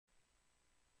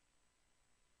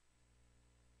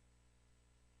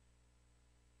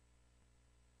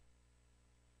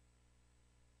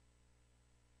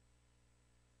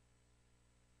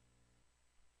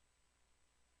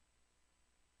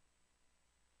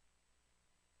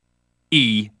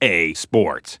EA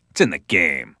Sports. It's in the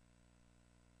game.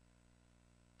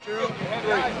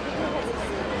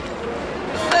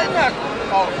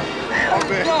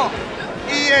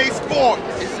 EA Sports.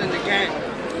 It's in the game.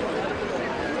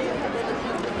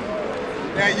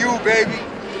 That you, baby.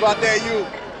 What about that you?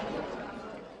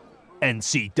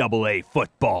 NCAA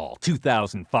Football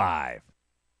 2005.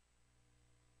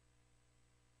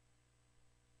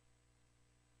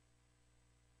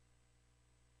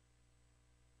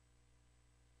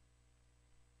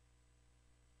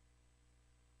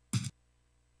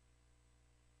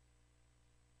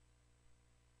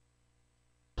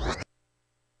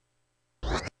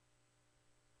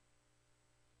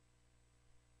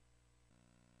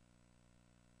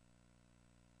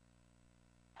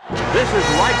 This is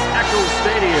Lights Echo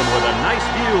Stadium with a nice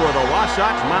view of the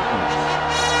Wasatch Mountains.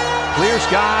 Clear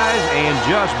skies and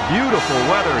just beautiful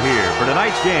weather here for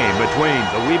tonight's game between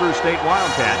the Weber State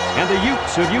Wildcats and the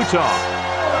Utes of Utah.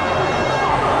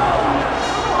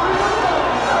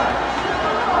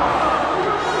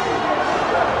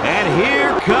 And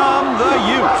here come the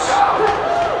Utes.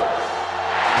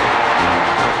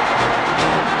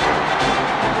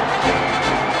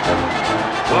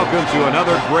 Welcome to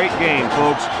another great game,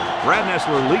 folks. Brad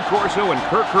Nessler, Lee Corso, and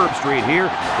Kirk Herbstreit here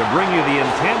to bring you the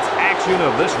intense action of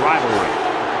this rivalry.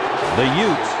 The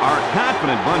Utes are a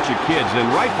confident bunch of kids, and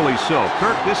rightfully so.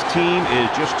 Kirk, this team is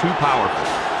just too powerful.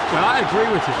 Well, I agree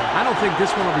with you. I don't think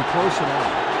this one will be close at all.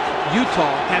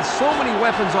 Utah has so many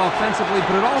weapons offensively,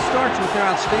 but it all starts with their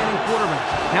outstanding quarterback.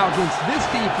 Now, against this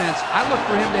defense, I look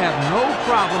for him to have no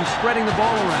problem spreading the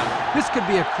ball around. This could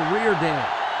be a career day.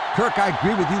 Kirk, I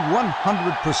agree with you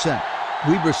 100%.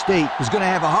 Weber State is going to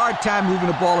have a hard time moving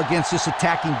the ball against this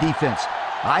attacking defense.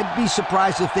 I'd be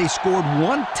surprised if they scored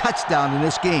one touchdown in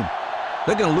this game.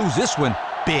 They're going to lose this one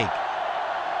big.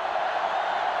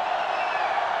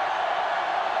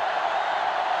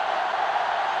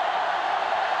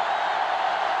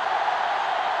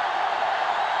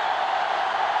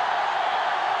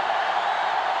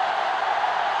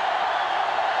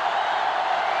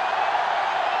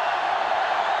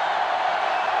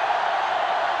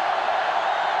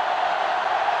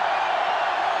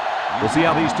 We'll see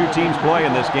how these two teams play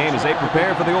in this game as they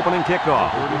prepare for the opening kickoff.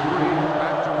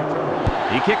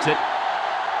 He kicks it.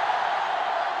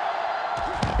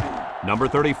 Number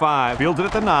 35 fields it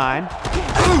at the 9.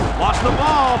 Lost the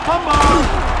ball. Fumble.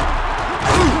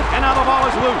 And now the ball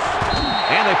is loose.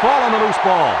 And they fall on the loose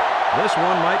ball. This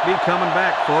one might be coming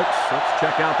back, folks. Let's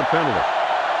check out the penalty.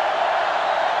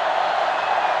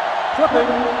 Flipping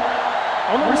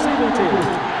on the receiving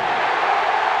team.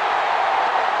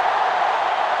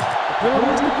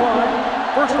 Penalty is declined.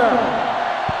 First down.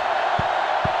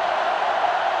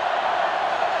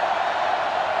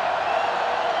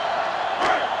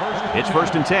 It's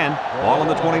 1st and 10. Ball on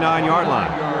the 29-yard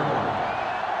line.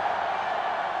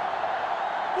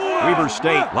 Weber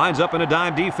State lines up in a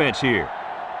dime defense here.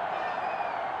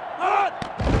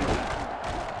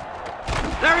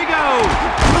 There he goes.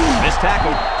 Missed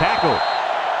tackle. Tackle.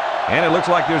 And it looks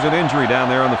like there's an injury down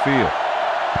there on the field.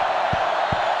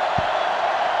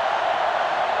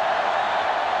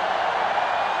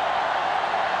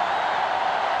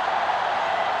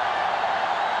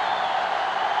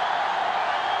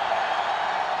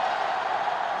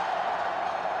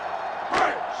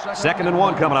 Second and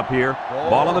 1 coming up here.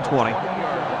 Ball on the 20.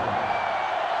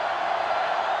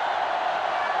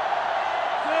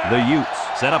 The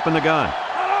Utes set up in the gun.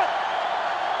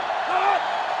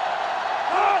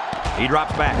 He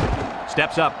drops back.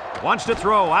 Steps up. Wants to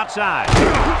throw outside.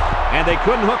 And they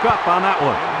couldn't hook up on that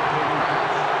one.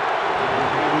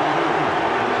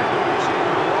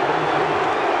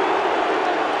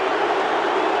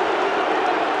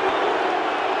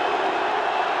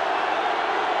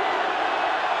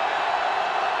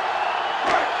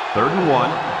 Third and 1.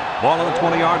 Ball on the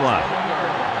 20-yard line.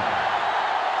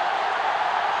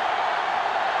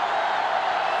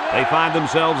 They find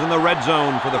themselves in the red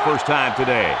zone for the first time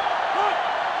today.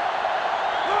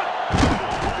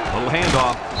 Little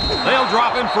handoff. They'll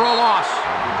drop him for a loss.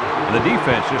 And the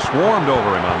defense just swarmed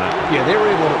over him on that one. Yeah, they were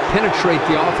able to penetrate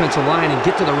the offensive line and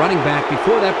get to the running back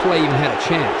before that play even had a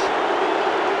chance.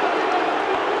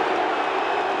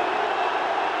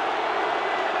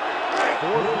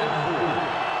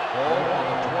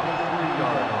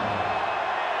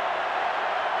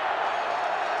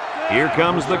 Here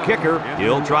comes the kicker.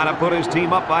 He'll try to put his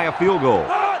team up by a field goal.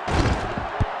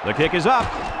 The kick is up.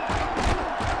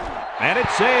 And it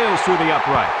sails through the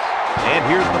uprights. And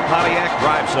here's the Pontiac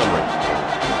drive summary.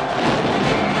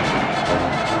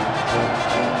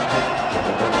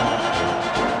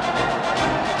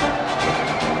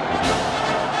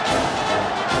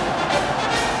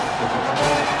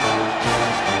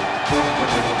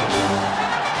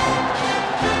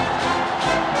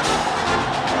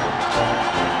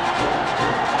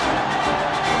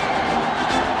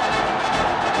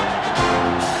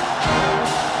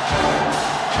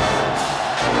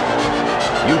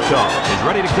 Utah is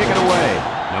ready to kick it away.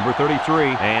 Number 33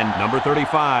 and number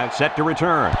 35 set to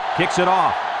return. Kicks it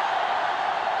off.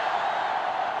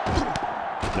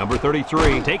 Number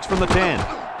 33 takes from the 10.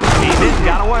 He's in,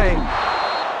 got away.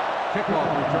 Kickoff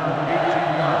return,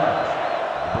 18 yards.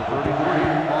 Number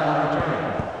 33, ball on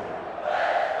return.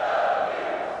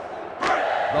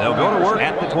 They'll go to work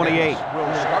at the 28.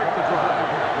 Will start the drive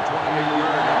at the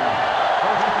 28-yard line.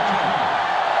 First and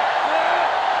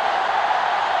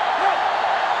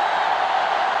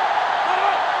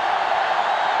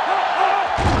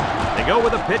 10. They go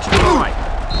with a pitch to the right.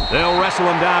 They'll wrestle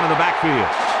him down in the backfield.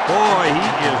 Boy, he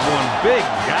is one big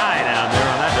guy down there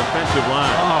on that defensive line.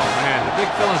 Oh, man, the big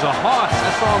fella's a hoss.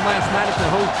 I saw him last night at the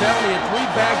hotel. He had 3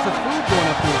 bags of food going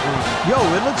up to his room. Yo,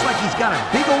 it looks like he's got a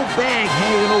big old bag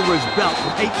hanging over his belt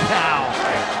with 8 pounds.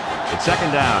 It's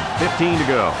second down, 15 to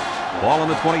go. Ball on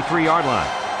the 23-yard line.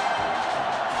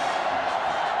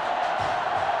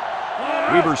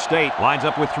 Weber State lines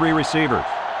up with 3 receivers.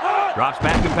 Drops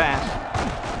back to pass.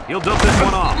 He'll dump this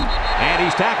one off. And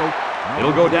he's tackled.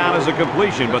 It'll go down as a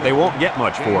completion, but they won't get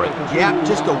much for it. Yeah,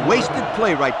 just a wasted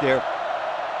play right there.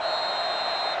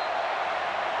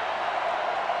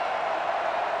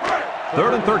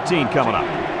 Third and 13 coming up.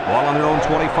 Ball on their own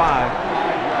 25.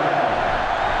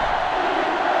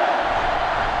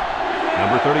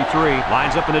 Number 33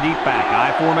 lines up in a deep back,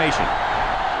 I formation.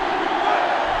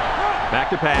 Back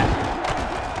to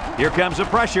pass. Here comes the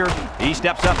pressure. He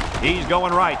steps up. He's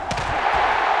going right.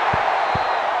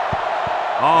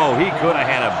 Oh, he could have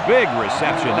had a big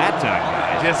reception that time,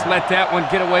 guys. Just let that one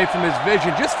get away from his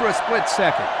vision just for a split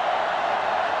second.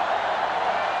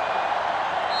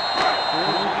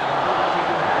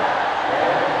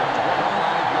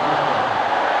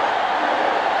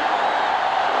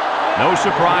 No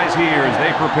surprise here as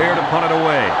they prepare to punt it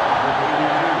away.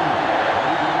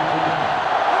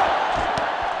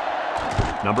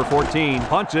 Number 14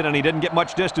 punts it, and he didn't get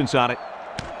much distance on it.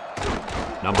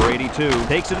 Number 82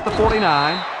 takes it at the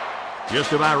 49.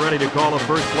 Just about ready to call the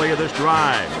first play of this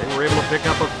drive. They were able to pick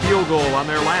up a field goal on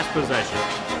their last possession.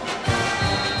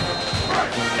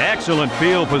 Excellent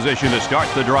field position to start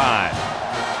the drive.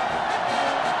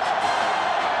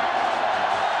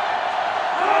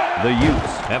 The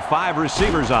Utes have 5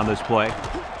 receivers on this play.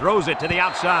 Throws it to the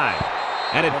outside,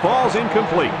 and it falls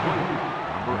incomplete.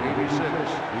 Number 86,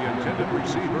 the intended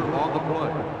receiver on the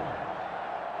play.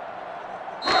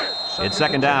 It's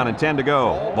second down and 10 to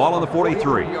go. Ball on the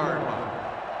 43.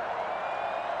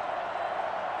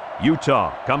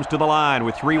 Utah comes to the line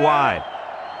with 3 wide.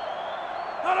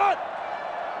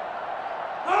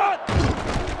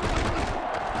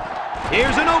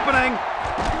 Here's an opening.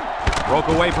 Broke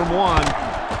away from 1.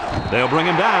 They'll bring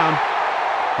him down.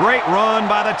 Great run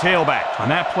by the tailback. On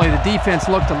that play, the defense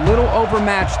looked a little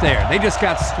overmatched there. They just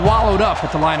got swallowed up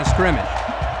at the line of scrimmage.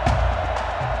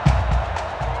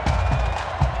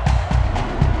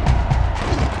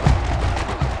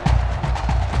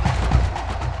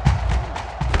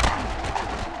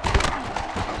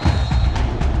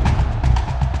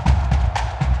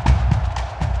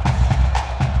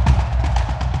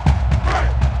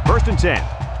 First and 10.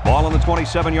 Ball on the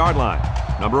 27-yard line.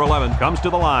 Number 11 comes to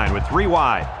the line with 3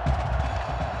 wide.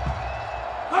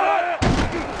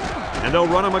 And they'll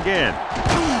run him again.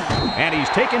 And he's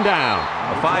taken down.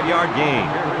 A 5-yard gain.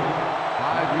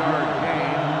 5-yard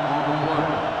gain on the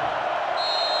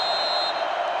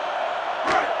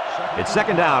play. It's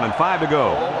second down and 5 to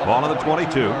go. Ball on the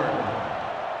 22.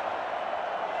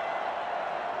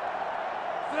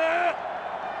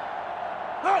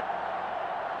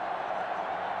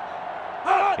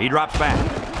 He drops back.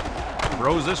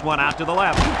 Throws this one out to the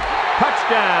left.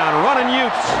 Touchdown, running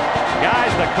Utes. Guys,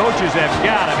 the coaches have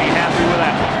got to be happy with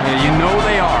that one. Yeah, you know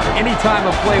they are. Anytime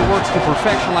a play works to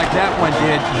perfection like that one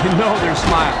did, you know they're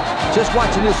smiling. Just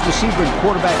watching this receiver and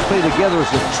quarterback play together is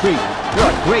a treat. They're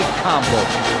a great combo.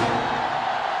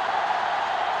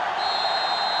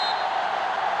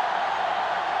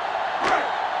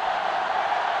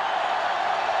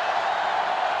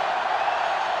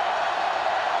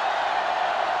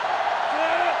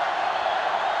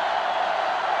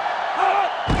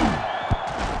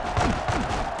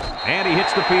 And he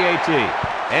hits the PAT.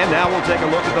 And now we'll take a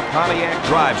look at the Pontiac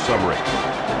drive summary.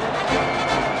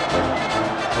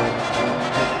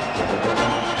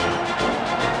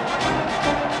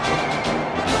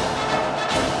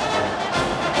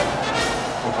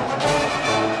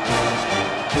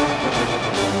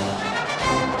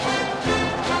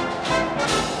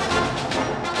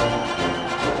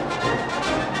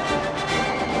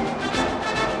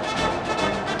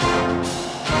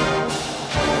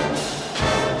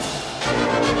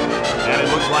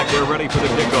 They're ready for the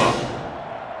kickoff.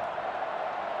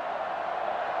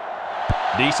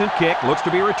 Decent kick, looks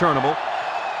to be returnable.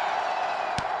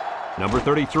 Number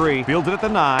 33 fields it at the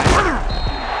 9.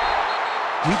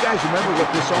 You guys remember what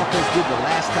this offense did the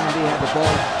last time they had the ball?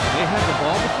 They had the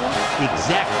ball before?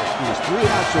 Exactly. It was 3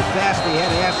 out so fast they had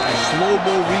to ask a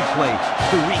slow-mo replay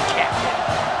to recap it.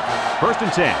 1st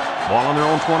and 10. Ball on their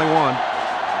own 21.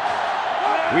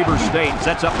 Weber State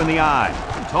sets up in the eye.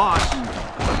 Toss.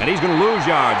 And he's going to lose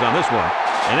yards on this one.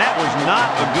 And that was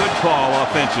not a good call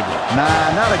offensively. Nah,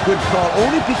 not a good call,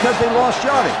 only because they lost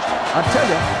yardage. I'll tell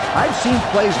you, I've seen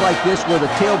plays like this where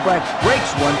the tailback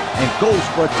breaks one and goes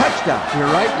for a touchdown.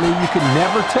 You're right, Lee. You can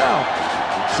never tell.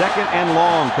 2nd and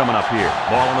long coming up here.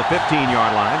 Ball on the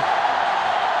 15-yard line.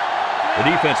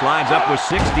 The defense lines up with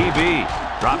 6 DB.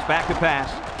 Drops back to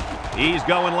pass. He's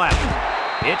going left.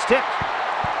 It's tipped.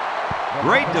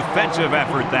 Great defensive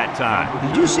effort that time.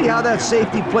 Did you see how that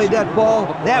safety played that ball?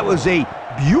 That was a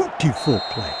beautiful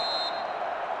play.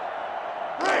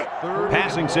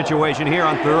 Passing situation here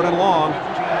on 3rd and long.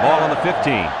 Ball on the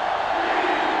 15.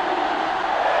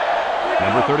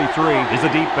 Number 33 is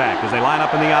the deep back as they line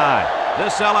up in the eye.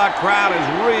 This sellout crowd is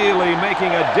really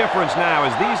making a difference now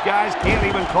as these guys can't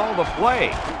even call the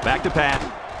play. Back to pass.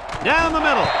 Down the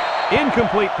middle.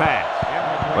 Incomplete pass.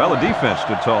 Well, the defense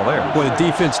stood tall there. Well, the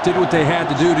defense did what they had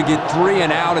to do to get 3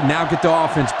 and out and now get the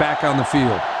offense back on the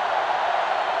field.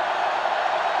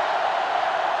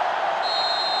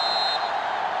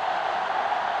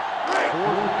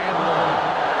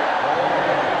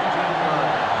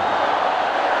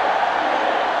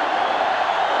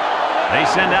 They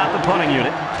send out the punting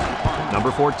unit.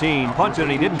 Number 14 punts it,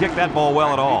 and he didn't kick that ball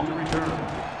well at all.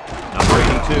 Number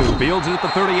 82 fields it at the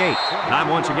 38. Time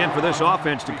once again for this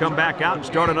offense to come back out and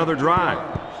start another drive.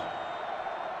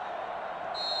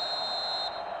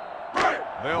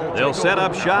 They'll set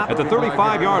up shop at the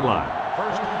 35-yard line.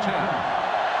 1st and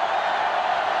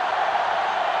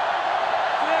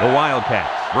 10. The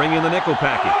Wildcats bring in the nickel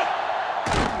package.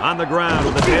 On the ground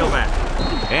with the tailback.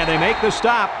 And they make the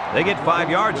stop. They get 5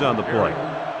 yards on the play.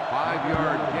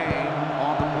 5-yard gain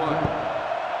on the play.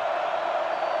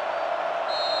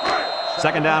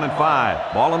 2nd down and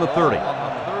 5. Ball on the 30. On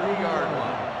the 30-yard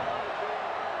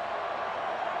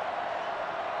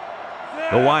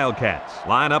line. The Wildcats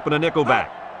line up in a nickel back.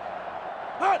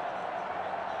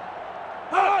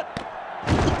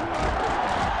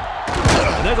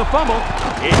 And there's a fumble.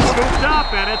 It's scooped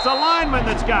up, and it's a lineman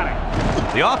that's got it.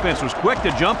 The offense was quick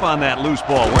to jump on that loose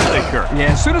ball, weren't they, Kirk?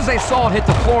 Yeah, as soon as they saw it hit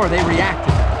the floor, they reacted.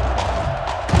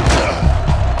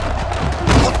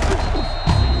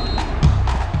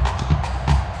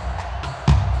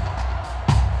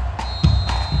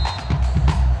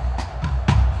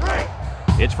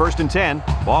 It's 1st and 10.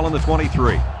 Ball on the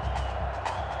 23.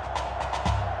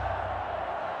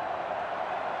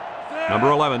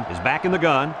 Number 11 is back in the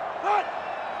gun.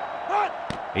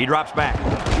 He drops back.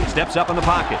 Steps up in the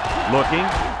pocket. Looking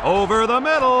over the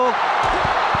middle.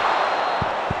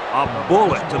 A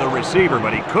bullet to the receiver,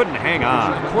 but he couldn't hang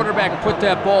on. The quarterback put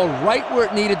that ball right where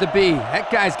it needed to be. That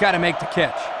guy's got to make the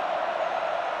catch.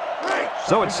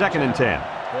 So it's 2nd and 10.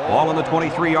 Ball on the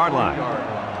 23-yard line.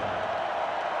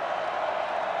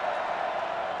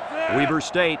 Weber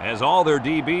State has all their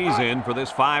DBs in for this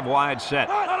 5-wide set.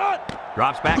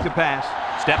 Drops back to pass.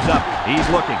 Steps up. He's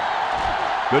looking.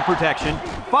 Good protection.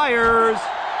 Fires.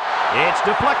 It's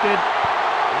deflected.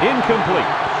 Incomplete.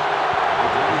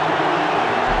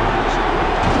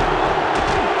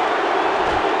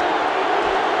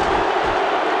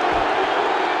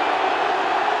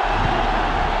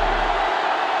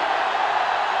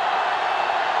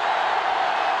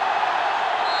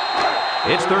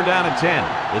 It's 3rd down and 10.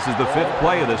 This is the 5th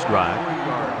play of this drive.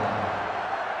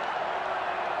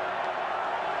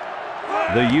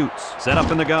 The Utes set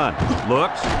up in the gun.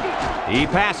 Looks. He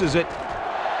passes it.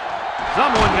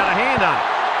 Someone got a hand on it.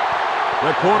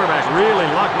 The quarterback really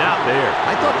lucked out there.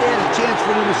 I thought they had a chance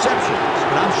for an interception,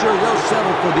 but I'm sure they'll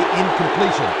settle for the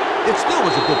incompletion. It still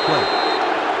was a good play.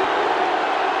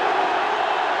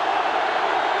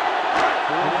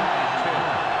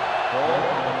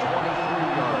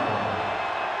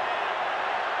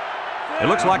 It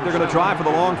looks like they're going to try for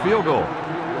the long field goal.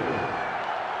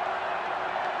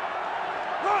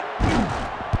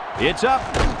 It's up.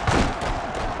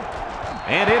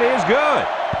 And it is good.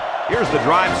 Here's the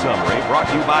drive summary brought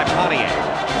to you by Pontiac.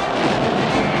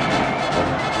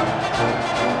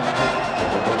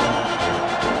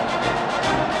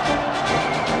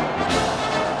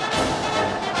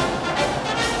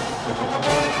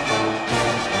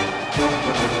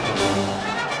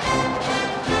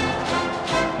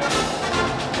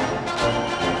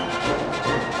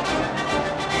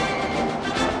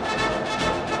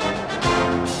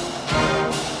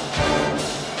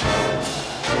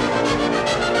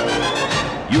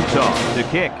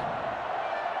 kick.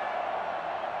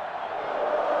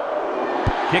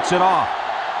 Kicks it off.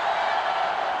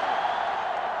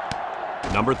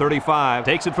 Number 35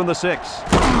 takes it from the 6.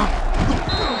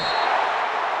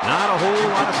 Not a whole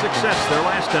lot of success their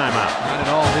last time out. Not at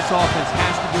all. This offense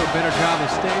has to do a better job of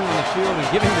staying on the field and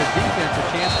giving their defense a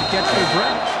chance to catch their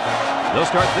breath. They'll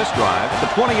start this drive at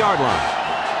the 20-yard line.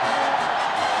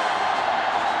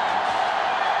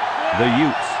 The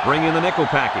Utes bring in the nickel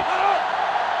package.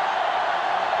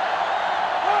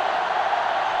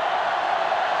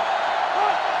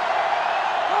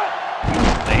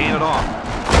 They hand it off.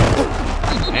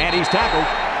 And he's tackled.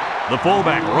 The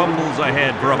fullback rumbles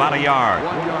ahead for about a yard.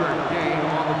 1 yard gain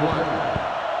on the play.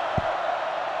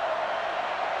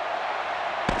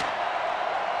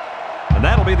 And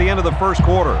that'll be the end of the first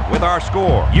quarter with our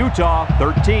score. Utah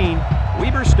 13,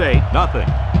 Weber State nothing.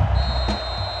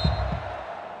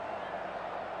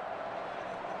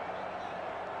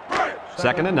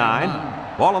 Second and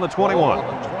 9. Ball on the 21. On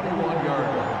the 21-yard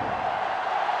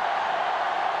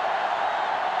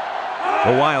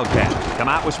line. The Wildcats come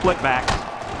out with split backs.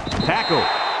 Tackle.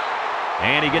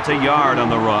 And he gets a yard on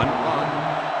the run.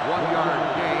 1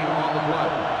 yard gain on the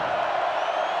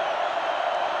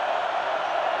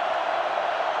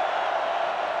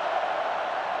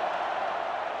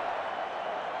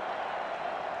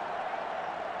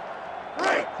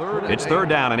play. It's third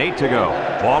down and 8 to go.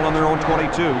 Ball on their own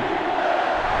 22.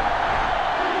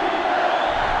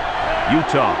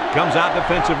 Utah comes out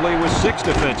defensively with 6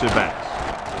 defensive backs.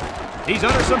 He's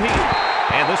under some heat.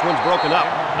 And this one's broken up.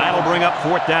 That'll bring up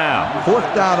fourth down. Fourth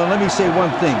down, and let me say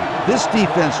one thing. This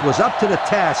defense was up to the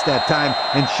task that time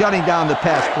in shutting down the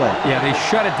pass play. Yeah, they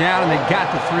shut it down, and they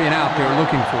got the 3 and out they were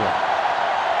looking for.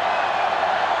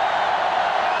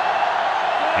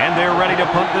 And they're ready to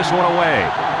punt this one away.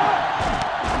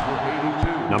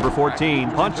 Number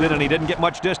 14 punts it, and he didn't get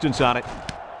much distance on it.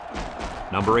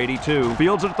 Number 82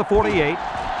 fields it at the 48.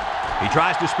 He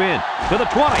tries to spin to the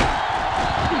 20.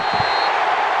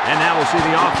 And now we'll see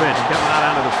the offense come out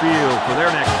onto the field for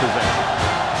their next possession.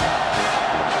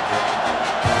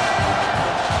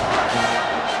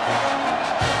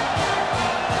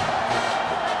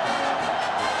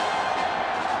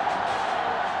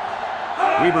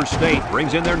 Weber State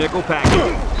brings in their nickel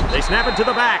package. They snap it to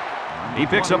the back. He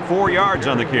picks up 4 yards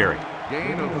on the carry.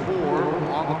 Gain of 4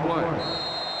 on the play.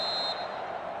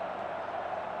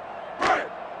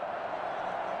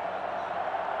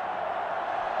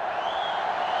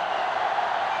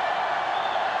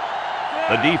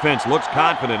 The defense looks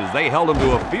confident as they held them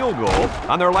to a field goal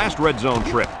on their last red zone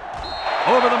trip.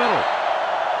 Over the middle.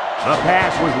 The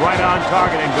pass was right on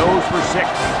target and goes for 6.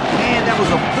 Man, that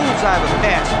was a bullseye of a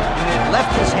pass, and it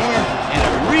left his hand in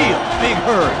a real big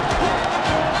hurry.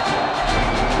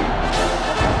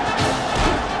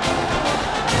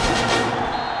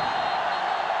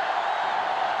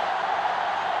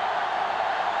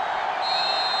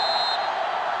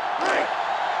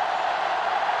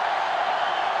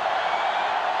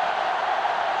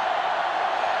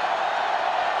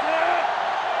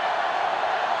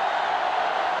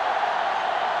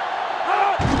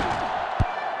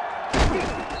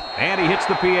 And he hits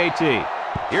the PAT.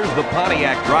 Here's the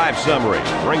Pontiac drive summary,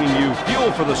 bringing you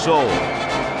fuel for the soul.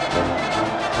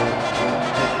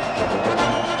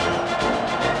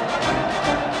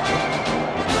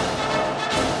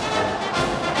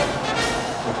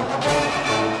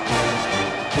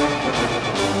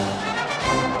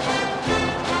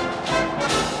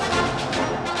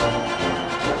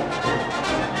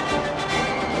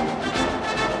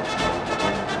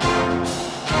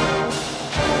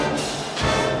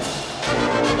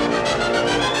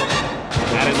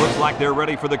 Like they're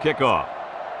ready for the kickoff.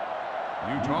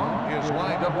 Utah is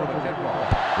lined up for the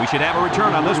kickoff. We should have a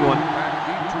return on this one. Back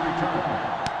deep to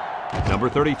return. Number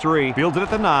 33 fields it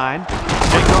at the 9.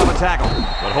 Takes off a tackle.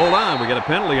 But hold on, we get a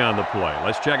penalty on the play.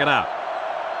 Let's check it out.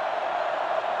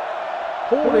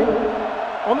 Holding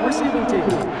on the receiving team.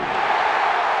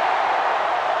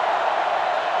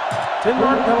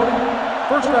 10-yard penalty.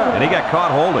 First down. And he got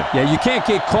caught holding. Yeah, you can't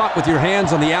get caught with your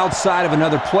hands on the outside of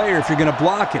another player if you're going to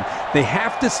block him. They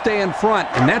have to stay in front,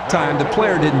 and that time the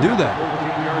player didn't do that.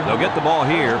 They'll get the ball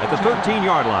here at the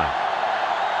 13-yard line.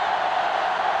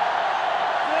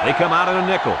 They come out in a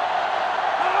nickel.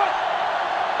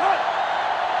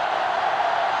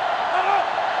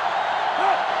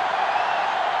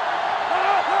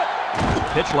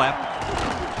 Pitch left.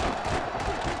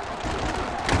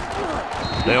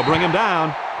 They'll bring him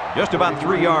down. Just about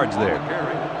 3 yards there.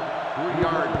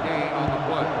 3-yard gain on the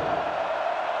play.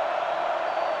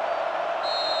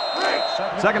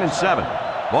 Second and 7.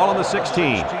 Ball on the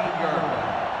 16.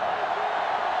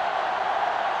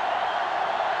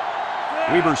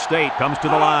 Weber State comes to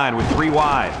the line with 3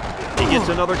 wide. He gets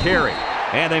another carry.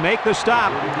 And they make the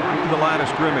stop to the line of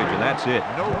scrimmage, and that's it.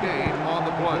 No gain on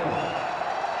the play.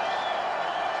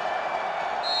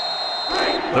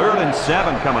 3rd and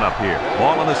 7 coming up here.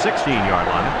 Ball on the 16-yard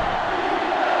line.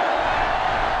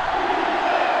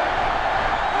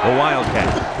 The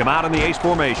Wildcats come out in the ace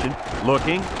formation.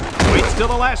 Looking. Waits till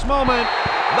the last moment.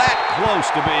 That close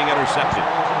to being intercepted.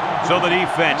 So the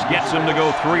defense gets him to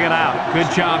go 3 and out. Good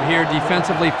job here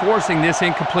defensively forcing this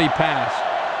incomplete pass.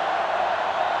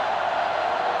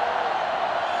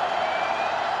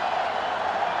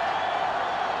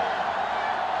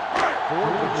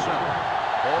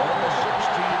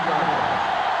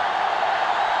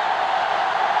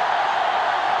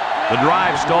 The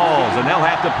drive stalls, and they'll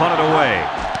have to punt it away.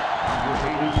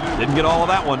 Didn't get all of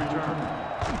that one.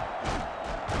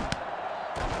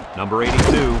 Number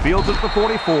 82 fields it at the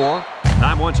 44.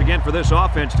 Time once again for this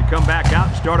offense to come back out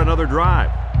and start another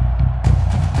drive.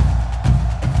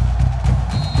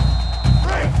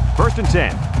 1st and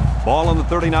 10. Ball on the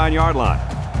 39-yard line.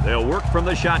 They'll work from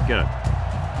the shotgun.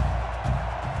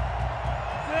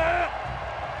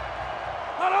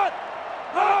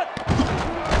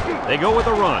 They go with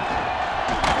a run.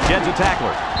 Sheds a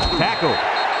tackler. Tackle.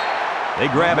 They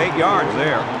grab 8 yards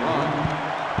there.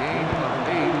 Gain of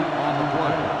 8 on the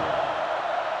play.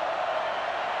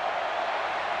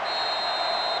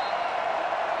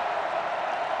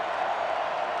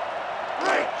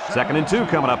 2nd and 2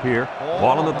 coming up here.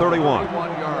 Ball on the 31.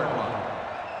 31-yard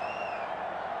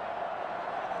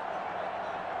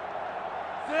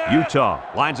line. Utah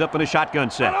lines up in a shotgun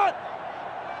set.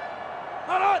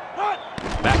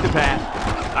 Back to pass.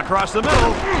 Across the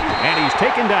middle. And he's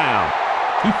taken down.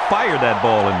 He fired that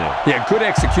ball in there. Yeah, good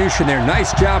execution there.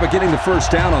 Nice job of getting the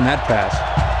first down on that pass.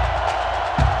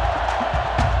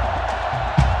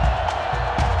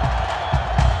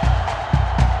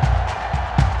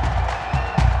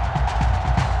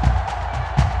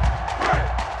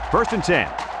 First and 10.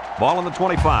 Ball on the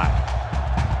 25.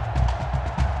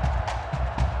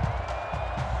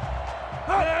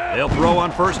 They'll throw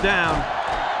on first down.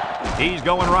 He's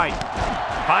going right.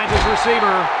 Finds his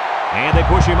receiver. And they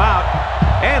push him out.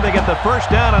 And they get the first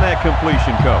down on that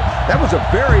completion, Coach. That was a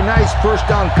very nice first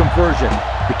down conversion.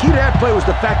 The key to that play was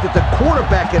the fact that the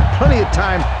quarterback had plenty of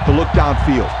time to look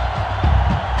downfield.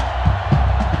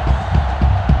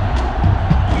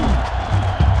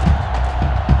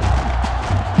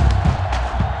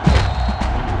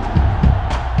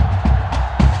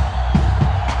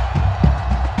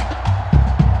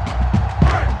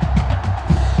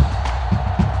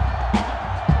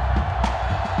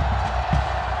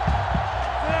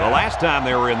 Time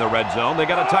they were in the red zone, they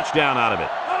got a touchdown out of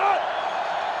it.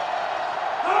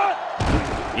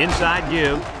 Inside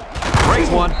give. Great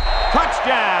one.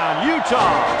 Touchdown, Utah.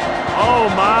 Oh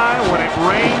my, when it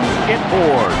rains, it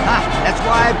pours. Ah, that's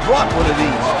why I brought one of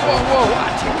these. Whoa,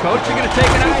 watch it, Coach. You're going to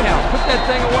take an eye out. Put that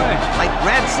thing away. Like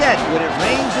Brad said, when it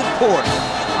rains, it pours.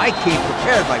 I came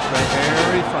prepared, my friend.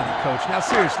 Very funny, Coach. Now,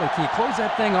 seriously, can you close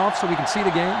that thing off so we can see the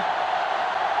game?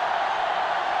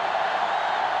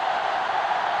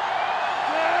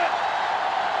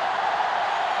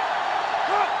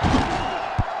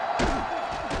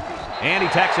 And he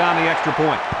tacks on the extra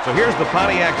point. So here's the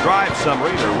Pontiac drive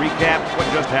summary to recap what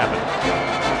just happened.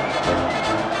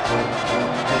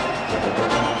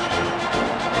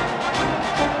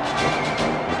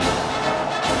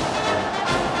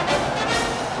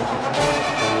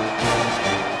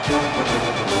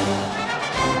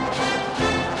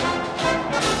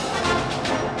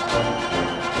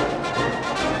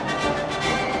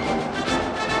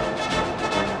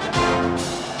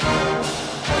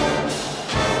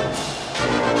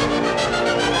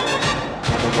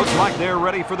 Like they're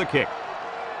ready for the kick.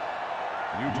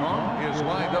 Utah is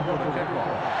lined up for the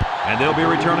kickoff. And they'll be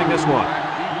returning this one.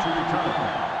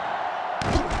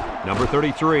 Number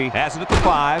 33 has it at the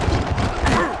 5.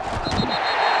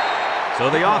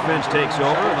 So the offense takes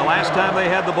over, and the last time they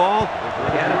had the ball,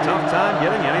 they had a tough time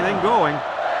getting anything going.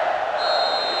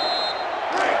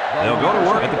 They'll go to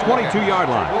work at the 22-yard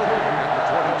line.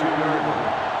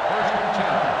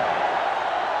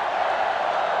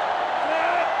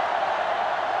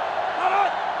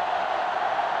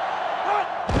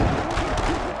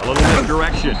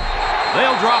 Direction.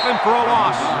 They'll drop him for a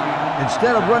loss.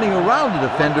 Instead of running around the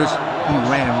defenders, he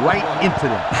ran right into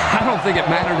them. I don't think it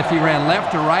mattered if he ran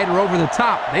left or right or over the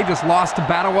top. They just lost the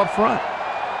battle up front.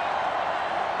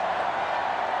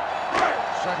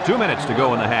 2 minutes to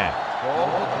go in the half.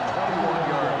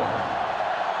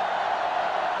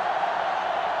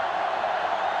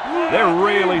 They're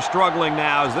really struggling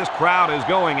now as this crowd is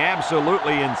going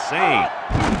absolutely insane.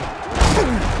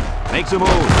 Makes a move.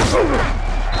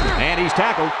 And he's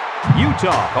tackled.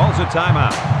 Utah calls a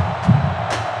timeout.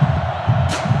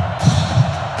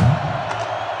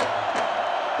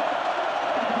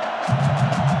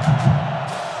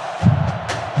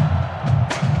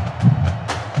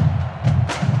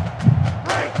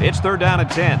 It's 3rd down and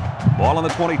 10. Ball on the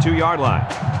 22-yard line.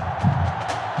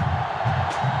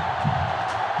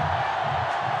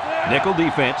 Nickel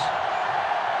defense.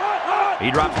 He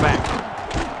drops back.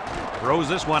 Throws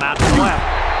this one out to the left.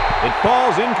 It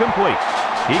falls incomplete.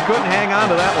 He couldn't hang on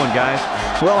to that one, guys.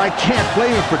 Well, I can't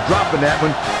blame him for dropping that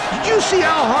one. Did you see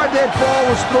how hard that ball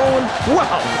was thrown?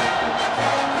 Wow!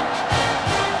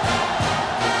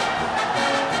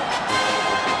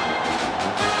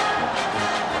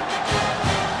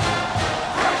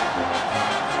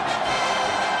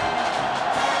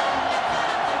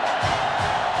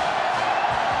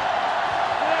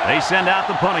 They send out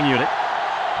the punting unit.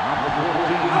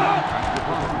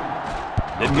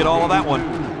 Didn't get all of that one.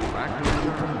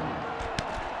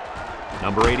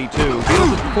 Number 82 fields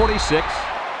at 46.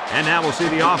 And now we'll see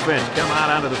the offense come out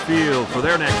onto the field for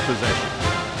their next possession.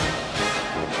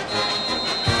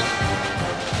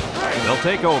 They'll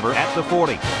take over at the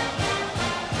 40.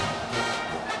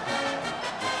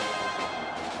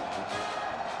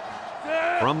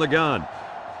 From the gun.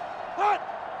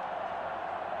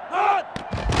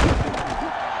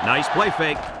 Nice play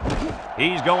fake.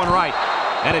 He's going right.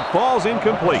 And it falls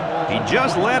incomplete. He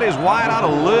just let his wide out a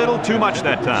little too much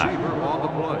that time.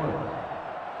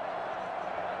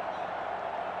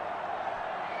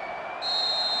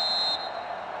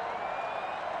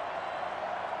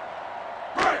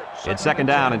 It's 2nd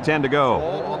down and 10 to go.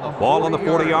 Ball on the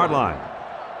 40-yard line.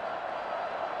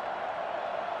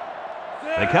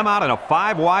 They come out in a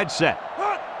 5-wide set.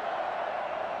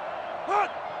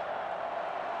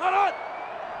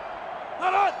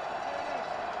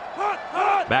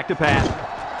 Back to pass.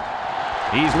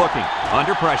 He's looking.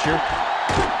 Under pressure.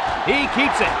 He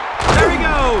keeps it. There he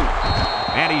goes.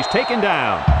 And he's taken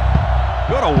down.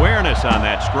 Good awareness on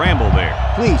that scramble there.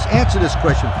 Please answer this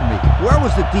question for me. Where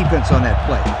was the defense on that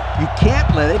play? You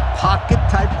can't let a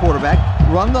pocket-type quarterback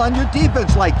run on your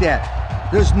defense like that.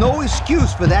 There's no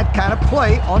excuse for that kind of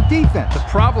play on defense. The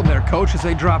problem there, Coach, is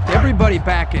they dropped everybody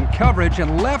back in coverage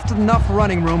and left enough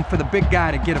running room for the big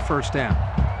guy to get a 1st down.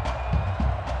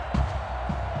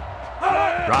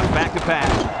 Drops back to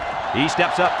pass. He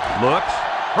steps up, looks,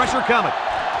 pressure coming.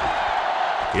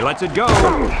 He lets it go,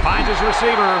 finds his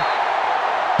receiver.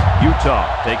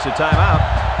 Utah takes a timeout.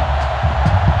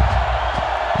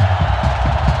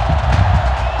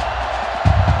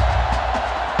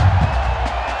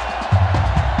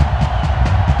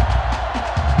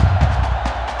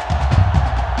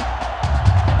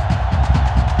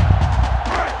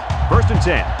 First and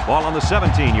 10, ball on the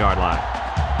 17-yard line.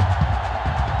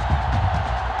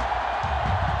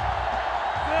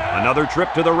 Another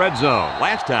trip to the red zone.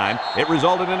 Last time, it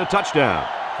resulted in a touchdown.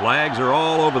 Flags are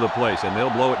all over the place, and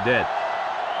they'll blow it dead.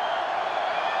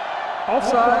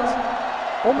 Offsides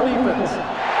on the defense.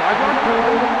 5-yard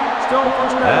penalty. Still 1st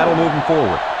down. That'll move them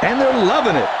forward. And they're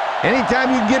loving it.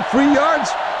 Anytime you can get free yards,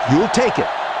 you'll take it.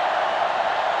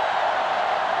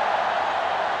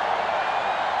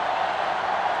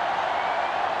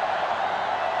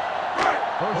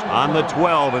 On the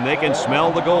 12, and they can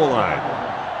smell the goal line.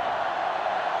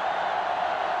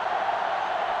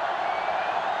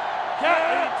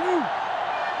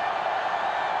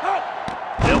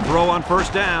 They'll throw on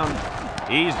 1st down.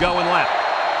 He's going left.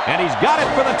 And he's got it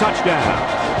for the touchdown.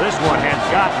 This one has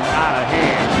gotten out of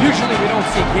hand. Usually we don't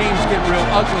see games get real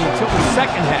ugly until the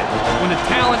 2nd half, when the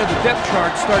talent of the depth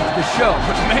chart starts to show.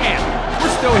 But man,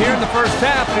 we're still here in the 1st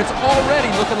half, and it's already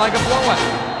looking like a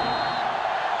blowout.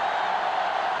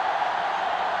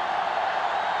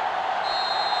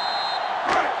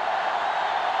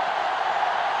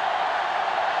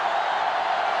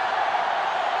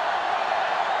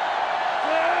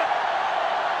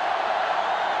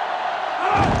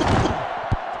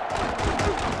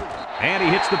 And he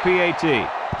hits the PAT.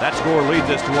 That score leads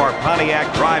us to our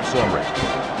Pontiac drive summary.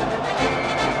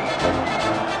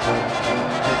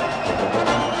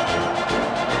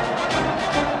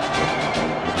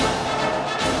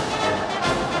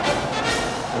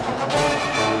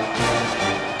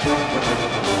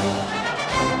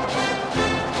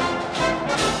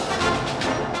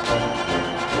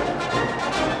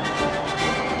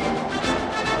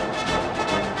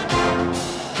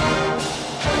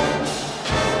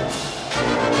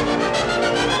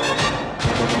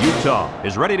 Utah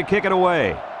is ready to kick it away.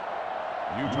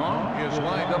 Utah is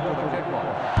lined up for the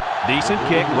kickoff. Decent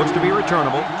kick, looks to be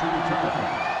returnable.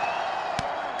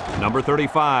 Number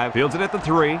 35 fields it at the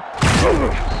 3.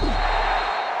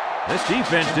 This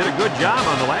defense did a good job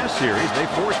on the last series. They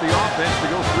forced the offense to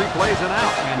go 3 plays and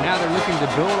out. And now they're looking to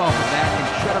build off of that and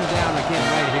shut them down again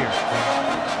right here.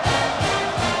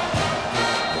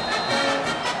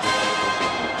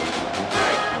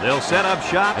 They'll set up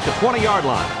shop at the 20-yard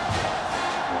line.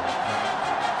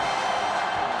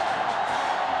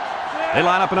 They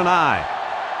line up in an I.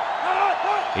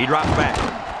 He drops back.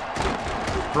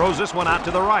 Throws this one out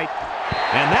to the right.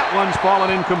 And that one's fallen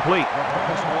incomplete.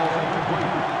 Pass ball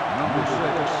incomplete. Number 6,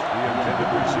 the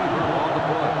intended receiver on the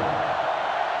play.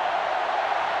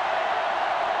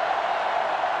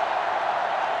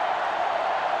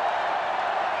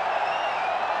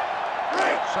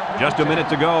 Just a minute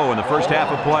to go in the first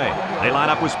half of play. They line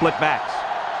up with split backs.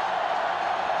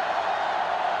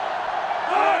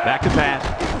 Back to pass.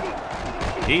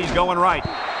 He's going right.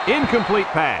 Incomplete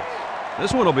pass.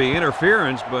 This one will be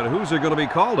interference, but who's it going to be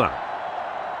called on?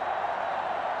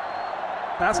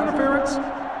 Pass interference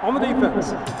on the defense.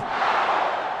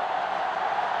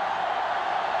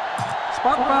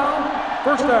 Spot foul,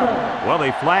 first down. Well,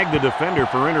 they flagged the defender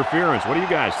for interference. What do you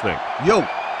guys think? Yo,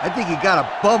 I think he got a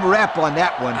bum rap on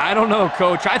that one. I don't know,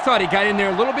 Coach. I thought he got in there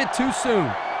a little bit too soon.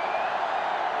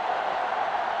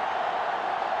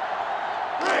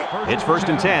 It's 1st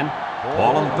and 10.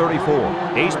 Ball on the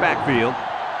 34. Ace backfield.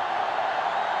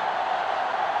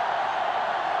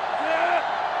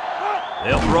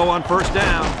 They'll throw on first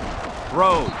down.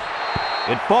 Throws.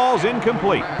 It falls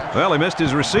incomplete. Well, he missed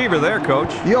his receiver there,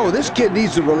 Coach. Yo, this kid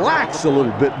needs to relax a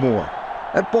little bit more.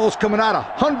 That ball's coming out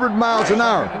 100 miles an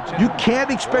hour. You can't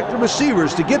expect the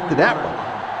receivers to get to that one.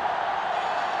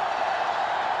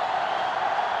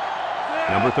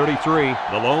 Number 33,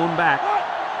 the lone back.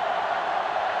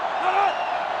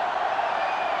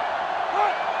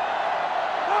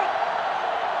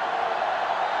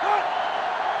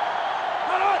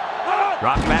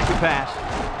 Drops back to pass.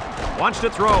 Wants to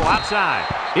throw outside.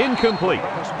 Incomplete.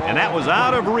 And that was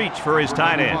out of reach for his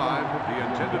tight end. The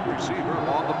intended receiver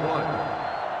on the play.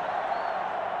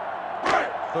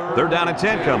 3rd down and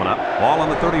 10 coming up. Ball on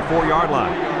the 34-yard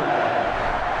line.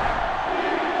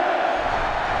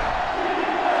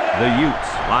 The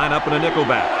Utes line up in a nickel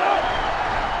back.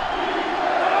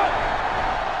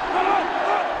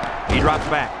 He drops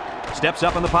back. Steps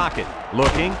up in the pocket.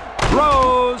 Looking.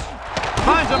 Throws.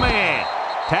 Finds a man.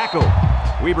 Tackle.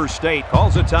 Weber State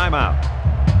calls a timeout.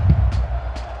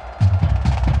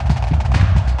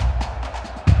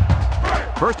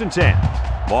 First and 10.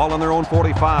 Ball on their own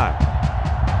 45.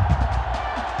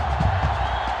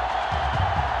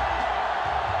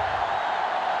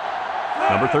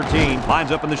 Number 13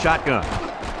 lines up in the shotgun.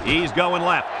 He's going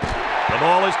left. The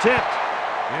ball is tipped.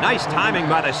 Nice timing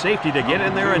by the safety to get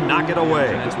in there and knock it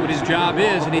away. That's what his job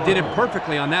is, and he did it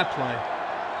perfectly on that play.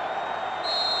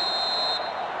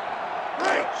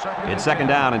 It's 2nd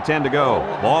down and 10 to go.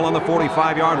 Ball on the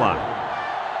 45-yard line.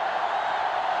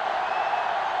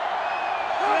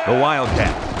 The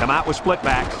Wildcats come out with split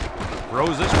backs.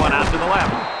 Throws this one out to the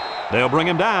left. They'll bring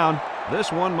him down.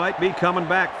 This one might be coming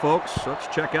back, folks. Let's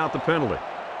check out the penalty.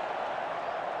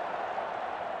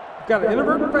 You've got an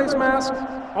inadvertent face mask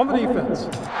on the defense.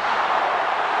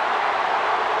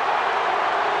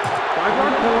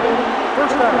 5-yard penalty,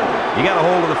 first down. You got a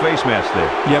hold of the face mask there.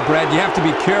 Yeah, Brad, you have to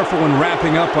be careful when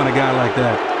wrapping up on a guy like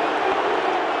that.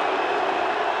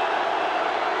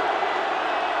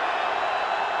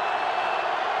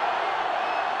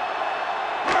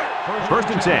 First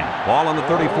and 10. Ball on the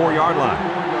 34-yard line.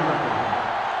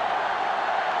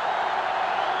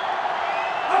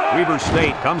 Weber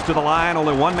State comes to the line.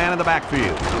 Only one man in the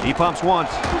backfield. He pumps once.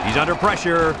 He's under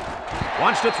pressure.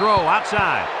 Wants to throw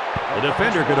outside. The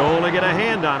defender could only get a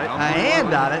hand on it. A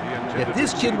hand on it? If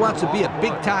this kid wants to be a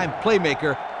big-time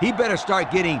playmaker, he better start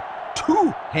getting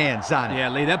 2 hands on it. Yeah,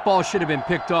 Lee, that ball should have been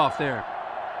picked off there.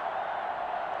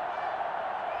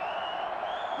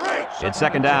 It's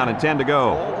 2nd down and 10 to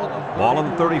go. Ball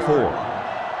on the 34.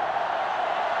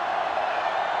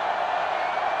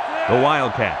 The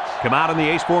Wildcats come out in the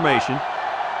ace formation.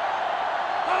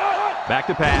 Back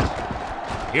to pass.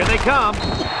 Here they come,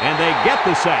 and they get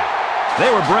the sack. They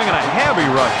were bringing a heavy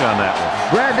rush on that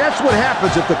one. Brad, that's what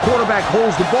happens if the quarterback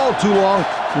holds the ball too long,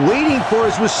 waiting for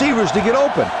his receivers to get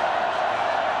open.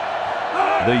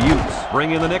 The Utes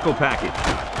bring in the nickel package.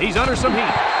 He's under some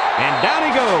heat, and down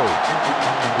he goes.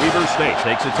 Weber State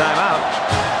takes a timeout.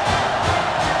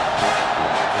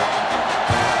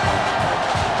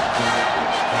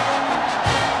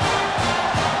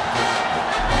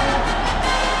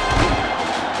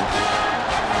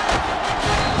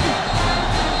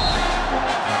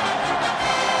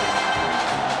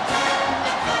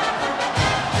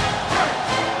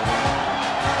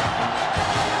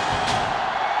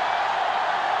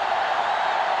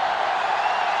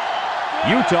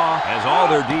 Utah has all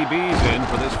their DBs in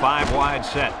for this 5-wide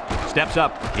set. Steps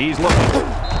up. He's looking.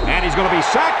 And he's going to be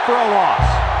sacked for a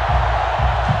loss.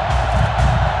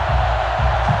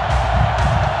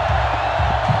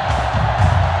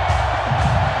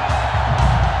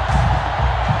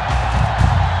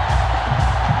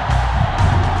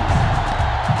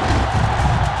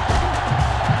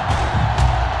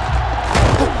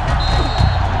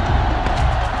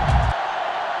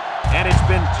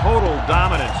 Total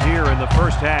dominance here in the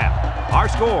first half. Our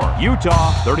score,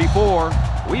 Utah 34,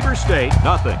 Weber State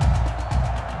nothing.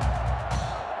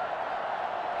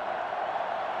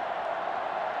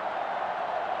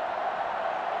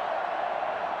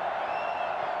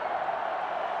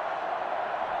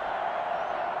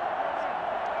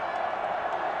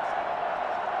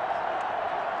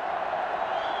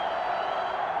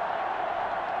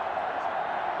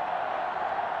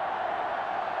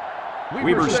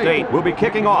 Weber State will be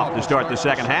kicking off to start the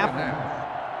second half.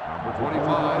 Number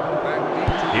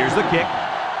 25, here's the kick.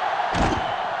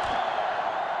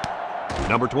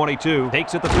 Number 22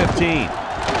 takes it to 15.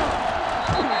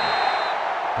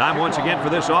 Time once again for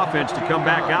this offense to come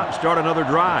back out and start another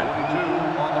drive.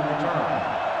 22 on the return.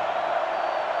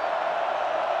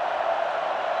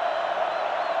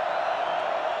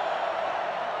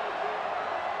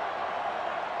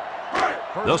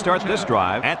 They'll start this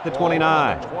drive at the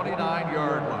 29.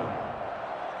 29-yard line.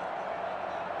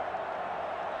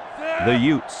 The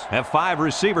Utes have 5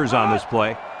 receivers on this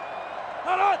play.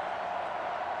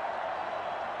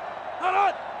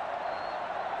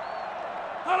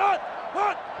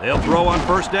 They'll throw on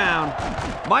first down.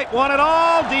 Might want it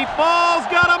all. Deep ball's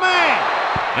got a man.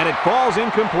 And it falls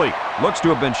incomplete. Looks to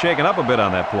have been shaken up a bit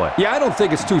on that play. Yeah, I don't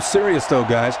think it's too serious, though,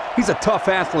 guys. He's a tough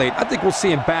athlete. I think we'll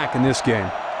see him back in this game.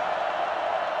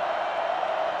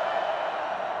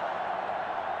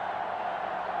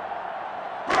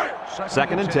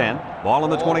 Second and 10. Ball on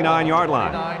the 29-yard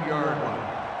line.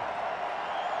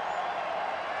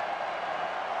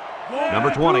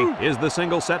 Number 20 is the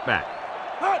single setback.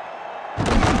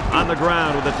 On the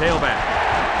ground with the tailback.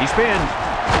 He spins.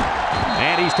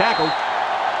 And he's tackled.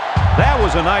 That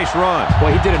was a nice run.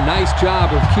 Boy, he did a nice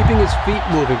job of keeping his feet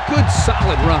moving. Good,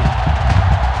 solid run.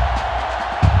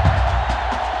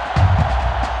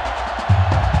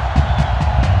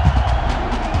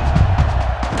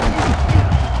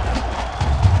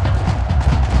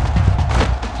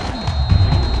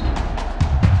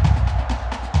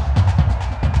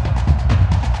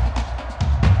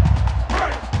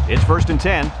 It's first and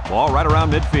 10. Ball right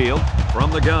around midfield from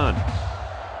the gun.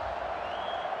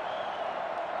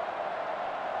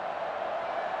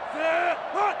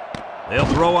 They'll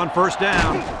throw on first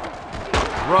down.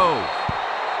 Throws.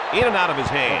 In and out of his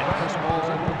hands. Pass ball's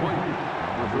incomplete.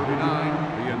 Number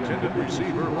 39, the intended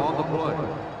receiver on the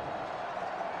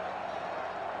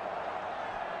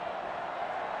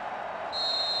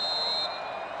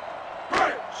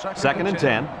play. Second and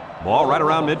 10. Ball right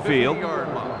around midfield.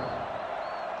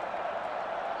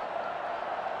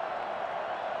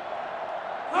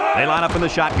 They line up in the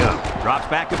shotgun. Drops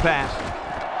back to pass.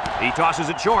 He tosses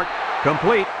it short.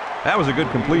 Complete. That was a good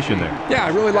completion there. Yeah, I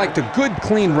really liked the good,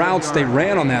 clean routes they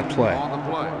ran on that play.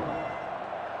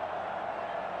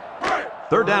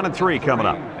 Third down and 3 coming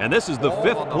up. And this is the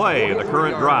 5th play of the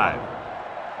current drive.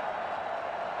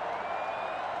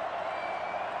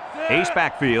 Ace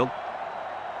backfield.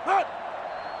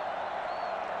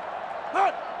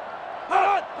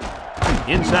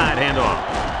 Inside handoff.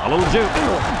 A little juke.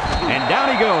 And down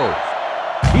he goes.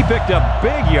 He picked up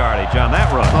big yardage on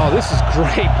that run. Oh, this is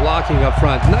great blocking up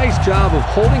front. Nice job of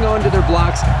holding on to their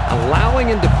blocks, allowing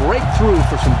him to break through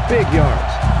for some big yards.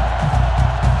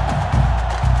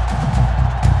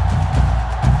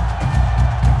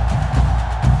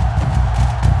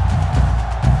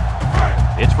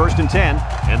 It's first and 10,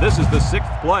 and this is the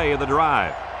 6th play of the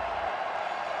drive.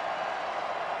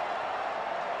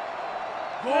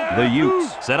 The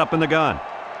Utes set up in the gun.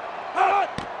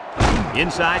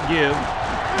 Inside give.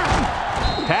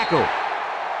 Tackle.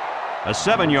 A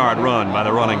 7-yard run by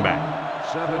the running back.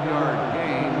 7-yard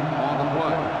gain on the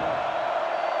play.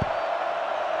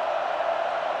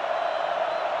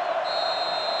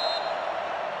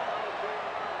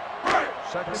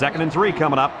 Second and 3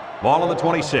 coming up. Ball on the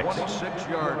 26.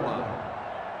 26-yard line.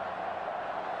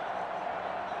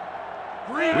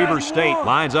 Weber State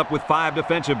lines up with 5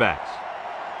 defensive backs.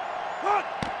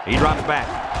 He drops back.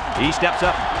 He steps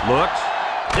up. Looks.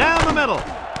 Down the middle.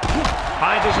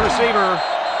 Finds his receiver.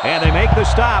 And they make the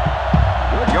stop.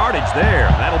 Good yardage there.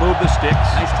 That'll move the sticks.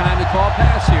 Nice time to call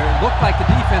pass here. It looked like the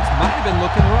defense might have been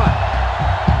looking run.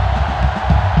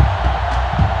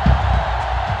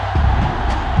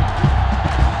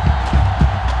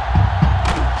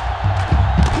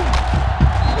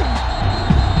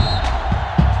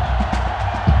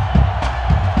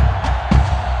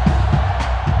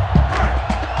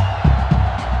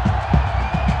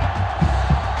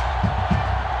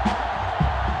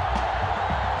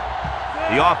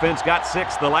 The offense got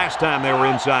 6 the last time they were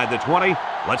inside the 20.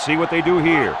 Let's see what they do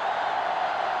here.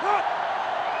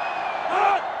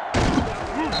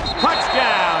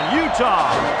 Touchdown,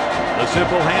 Utah! The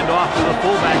simple handoff to the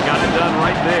fullback got it done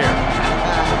right there.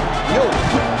 Yo,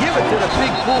 give it to the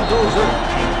big bulldozer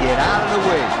and get out of the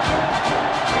way.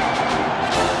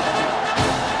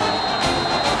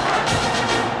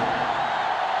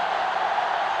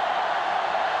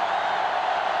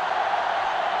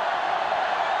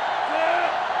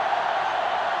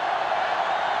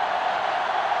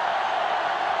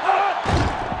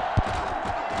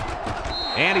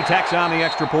 And he tacks on the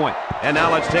extra point. And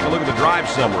now let's take a look at the drive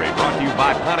summary brought to you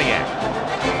by Pontiac.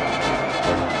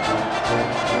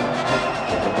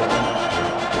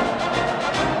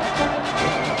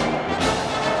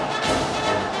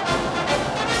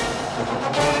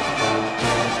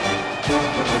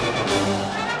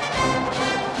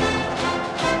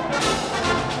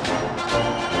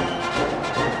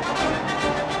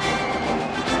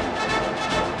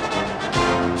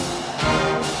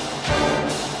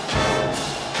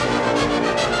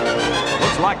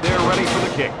 Like they're ready for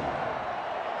the kick.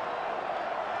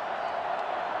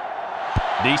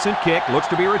 Decent kick, looks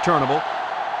to be returnable.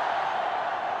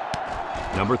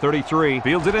 Number 33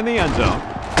 fields it in the end zone.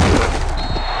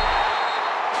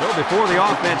 So before the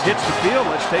offense hits the field,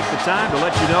 let's take the time to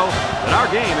let you know that our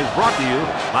game is brought to you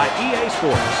by EA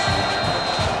Sports.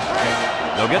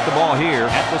 They'll get the ball here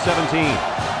at the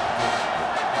 17.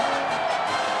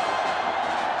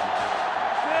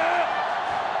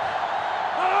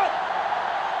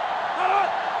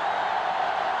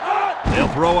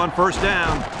 Throw on first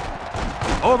down.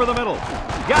 Over the middle.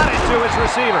 Got it to his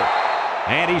receiver.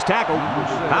 And he's tackled.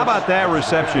 How about that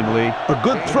reception, Lee? A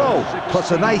good throw,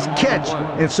 plus a nice catch,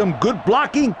 and some good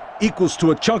blocking equals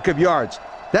to a chunk of yards.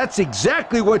 That's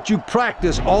exactly what you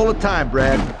practice all the time,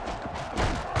 Brad.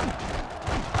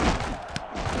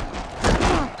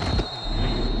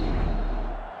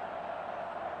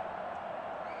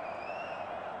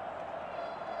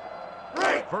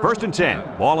 First and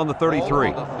 10. Ball on the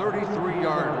 33. Ball on the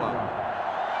 33-yard line.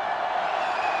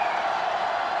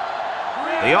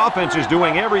 The offense is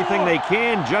doing everything they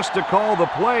can just to call the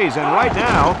plays, and right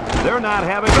now, they're not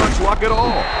having much luck at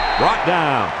all. Brought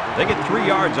down. They get 3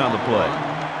 yards on the play.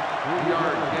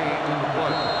 3-yard gain on the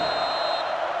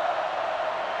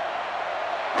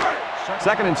play.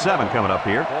 Second and 7 coming up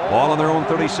here. Ball on their own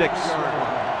 36.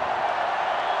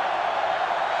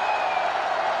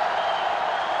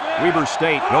 Weber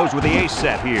State goes with the ace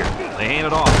set here. They hand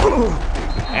it off.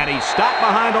 And he's stopped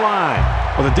behind the line.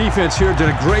 Well, the defense here did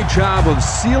a great job of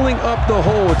sealing up the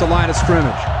hole at the line of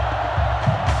scrimmage.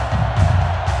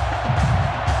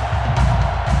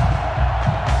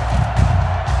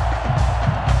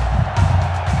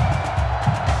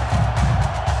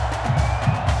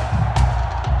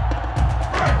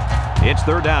 It's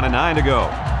 3rd down and 9 to go.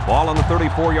 Ball on the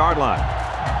 34-yard line.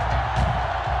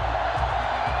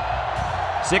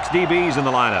 6 DBs in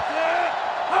the lineup.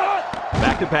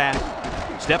 Back to pass.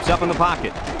 Steps up in the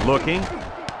pocket. Looking.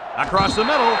 Across the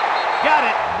middle. Got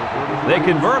it. They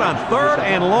convert on 3rd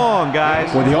and long,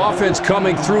 guys. Well, the offense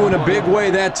coming through in a big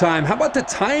way that time. How about the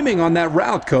timing on that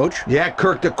route, Coach? Yeah,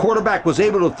 Kirk, the quarterback was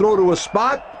able to throw to a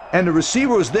spot, and the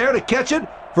receiver was there to catch it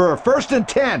for a 1st and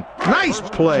 10. Nice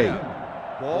play.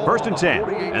 1st and 10.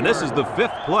 And this is the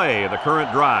 5th play of the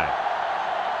current drive.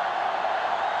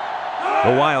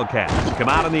 The Wildcats come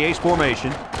out in the ace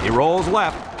formation. He rolls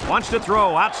left, wants to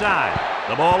throw outside.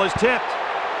 The ball is tipped.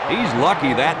 He's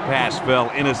lucky that pass fell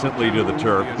innocently to the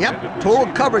turf. Yep,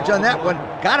 total coverage on that one.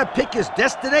 Got to pick his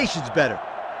destinations better.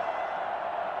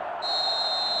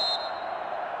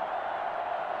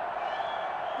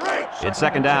 It's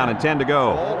 2nd down and 10 to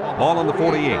go. Ball on the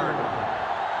 48.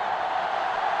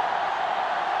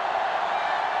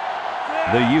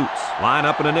 The Utes line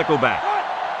up in a nickelback.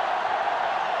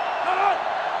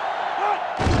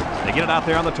 They get it out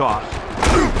there on the toss.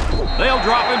 They'll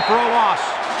drop him for a loss.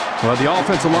 Well, the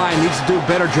offensive line needs to do a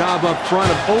better job up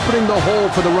front of opening the hole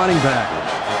for the running back.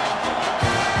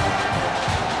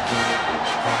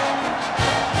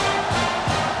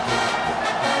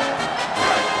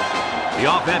 The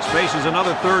offense faces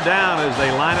another 3rd down as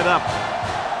they line it up.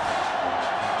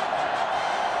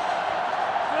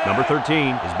 Number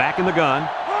 13 is back in the gun.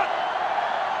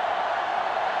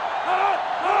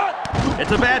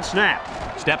 It's a bad snap.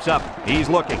 Steps up. He's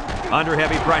looking. Under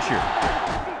heavy pressure.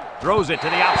 Throws it to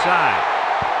the outside.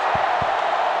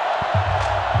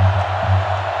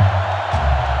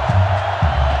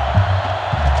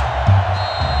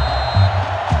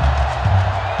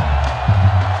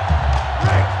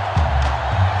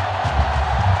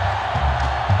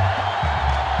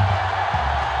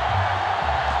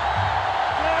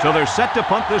 So they're set to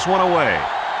punt this one away.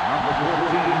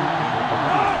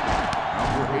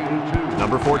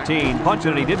 Number 14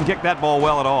 punching it. He didn't kick that ball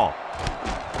well at all.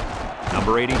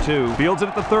 Number 82 fields it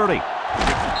at the 30.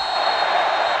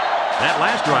 That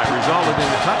last drive resulted in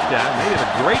a touchdown. They did a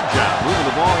great job moving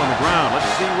the ball on the ground. Let's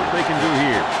see what they can do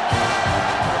here.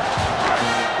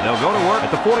 They'll go to work at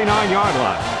the 49-yard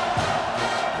line.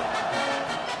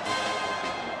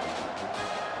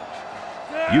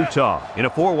 Utah in a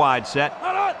 4-wide set.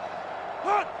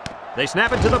 They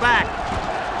snap it to the back.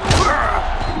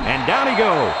 And down he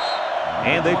goes.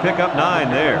 And they pick up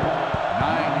 9 there.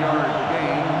 9-yard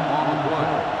gain on the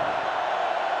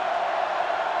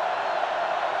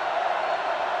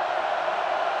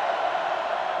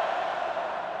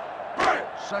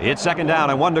play. It's second down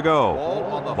and 1 to go.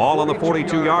 Ball on the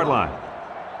 42-yard line.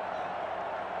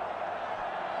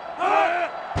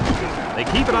 They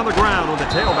keep it on the ground with the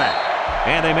tailback.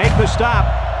 And they make the stop.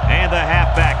 And the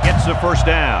halfback gets the first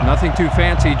down. Nothing too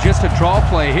fancy, just a draw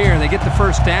play here. They get the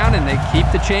first down and they keep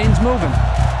the chains moving.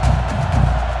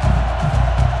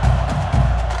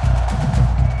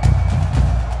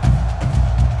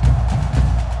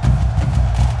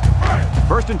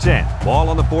 First and 10. Ball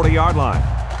on the 40-yard line.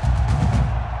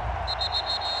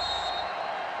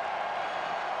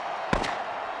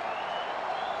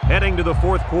 Heading to the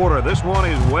fourth quarter. This one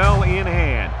is well in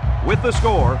hand. With the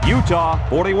score, Utah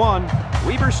 41,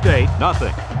 Weber State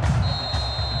nothing.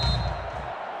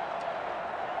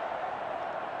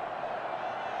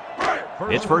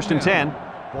 It's first and 10.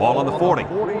 Ball on the 40.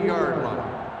 40-yard line.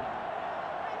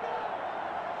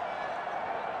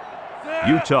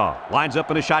 Utah lines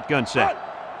up in a shotgun set.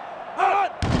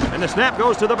 And the snap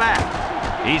goes to the back.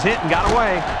 He's hit and got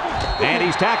away. And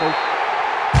he's tackled.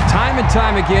 Time and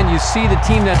time again, you see the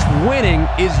team that's winning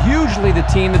is usually the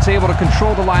team that's able to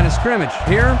control the line of scrimmage.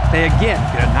 Here, they again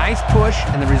get a nice push,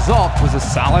 and the result was a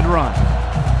solid run.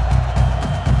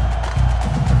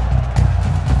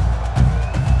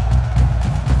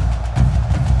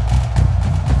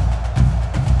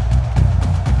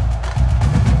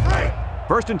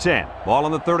 First and 10. Ball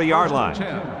on the 30-yard line.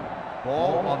 10.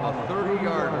 Ball on the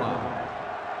 30-yard line.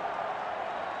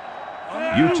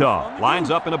 Utah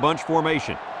lines up in a bunch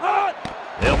formation.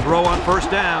 They'll throw on first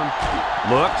down.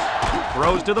 Looks,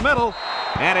 throws to the middle,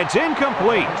 and it's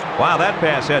incomplete. Wow, that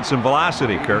pass had some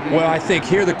velocity, Kirk. Well, I think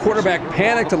here the quarterback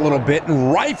panicked a little bit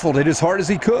and rifled it as hard as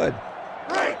he could.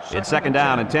 It's second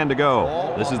down and 10 to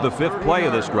go. This is the 5th play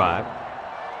of this drive.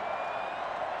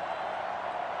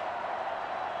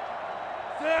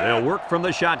 They'll work from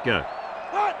the shotgun.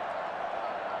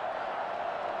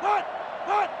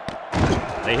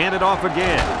 They hand it off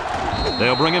again.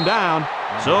 They'll bring him down,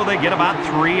 so they get about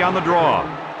 3 on the draw.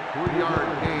 3-yard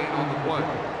gain on the play.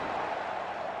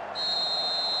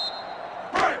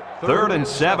 Third and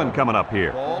 7 coming up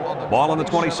here. Ball on the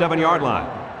 27-yard line.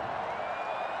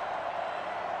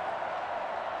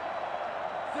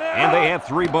 And they have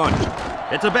 3 bunched.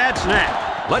 It's a bad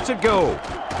snap. Lets it go.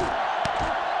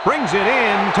 Brings it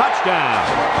in, touchdown.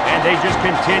 And they just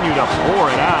continue to pour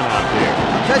it on out there.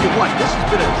 I'll tell you what, this has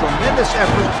been a tremendous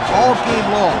effort all game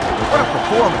long. What a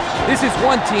performance. This is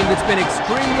one team that's been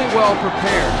extremely well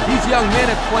prepared. These young men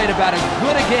have played about as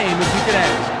good a game as you could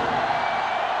ask.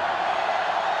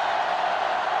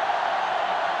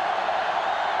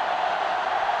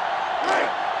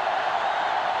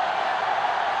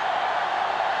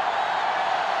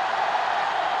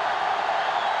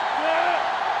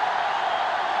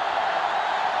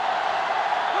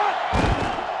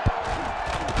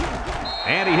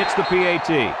 And he hits the PAT.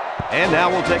 And now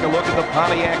we'll take a look at the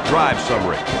Pontiac drive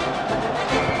summary.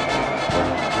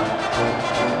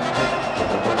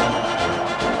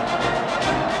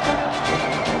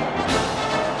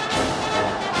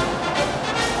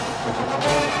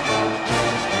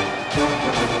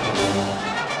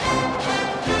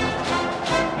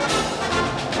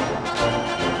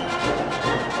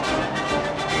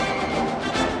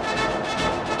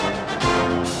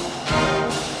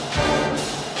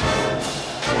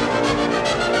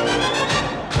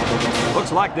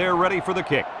 Looks like they're ready for the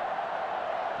kick.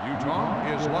 Utah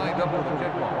is lined up for the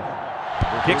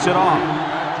kickoff. Kicks it off.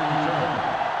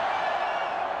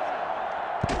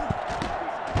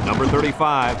 Number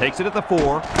 35 takes it at the 4.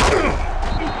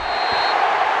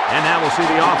 And now we'll see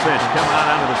the offense come out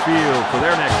onto the field for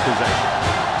their next possession.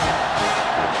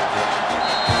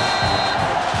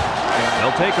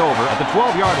 They'll take over at the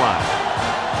 12-yard line.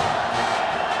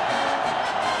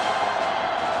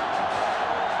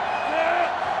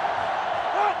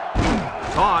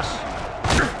 Toss.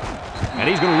 And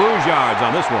he's going to lose yards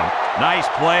on this one. Nice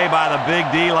play by the big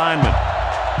D lineman.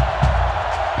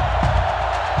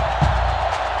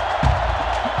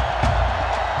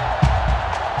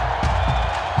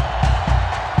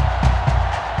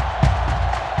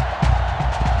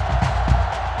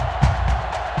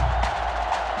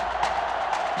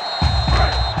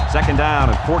 Second down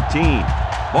and 14.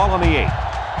 Ball on the 8.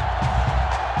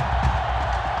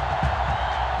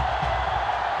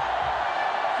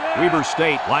 Weber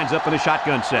State lines up in a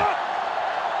shotgun set.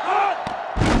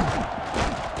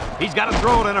 He's got to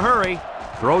throw it in a hurry.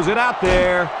 Throws it out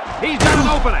there. He's got an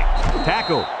opening.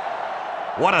 Tackle.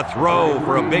 What a throw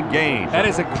for a big gain. That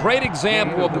is a great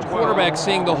example of the quarterback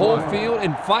seeing the whole field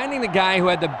and finding the guy who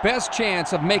had the best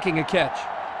chance of making a catch.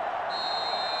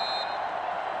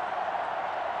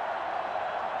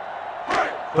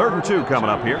 Third and 2 coming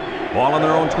up here. Ball on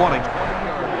their own 20.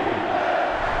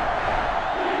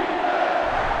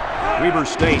 Weber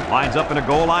State lines up in a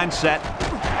goal line set.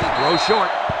 Throw short,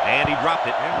 and he dropped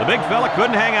it. The big fella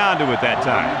couldn't hang on to it that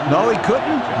time. No, he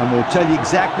couldn't. I'm going to tell you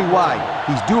exactly why.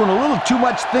 He's doing a little too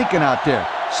much thinking out there.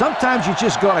 Sometimes you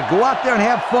just got to go out there and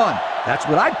have fun. That's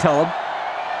what I tell him.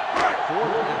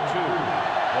 Fourth and 2.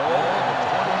 Ball on the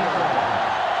 20-yard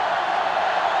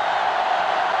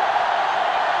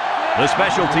line. The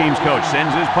special teams coach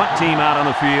sends his punt team out on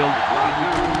the field.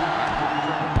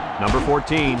 Number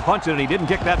 14 punts it, and he didn't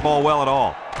kick that ball well at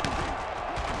all.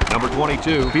 Number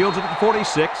 22 fields it at the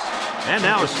 46. And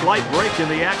now a slight break in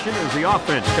the action as the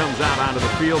offense comes out onto the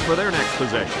field for their next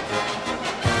possession.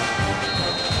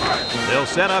 They'll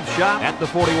set up shop at the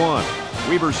 41.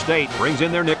 Weber State brings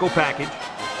in their nickel package.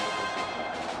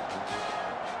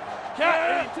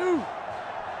 Cat 82.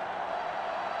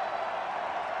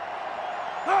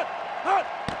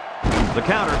 The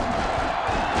counter.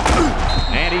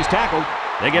 And he's tackled.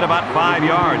 They get about 5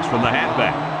 yards from the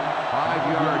halfback.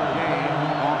 5-yard gain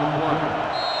on the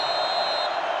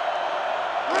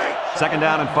play. Second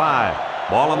down and 5.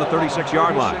 Ball on the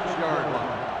 36-yard line. 36-yard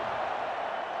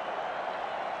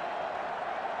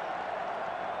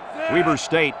line. Weber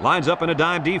State lines up in a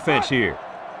dime defense here.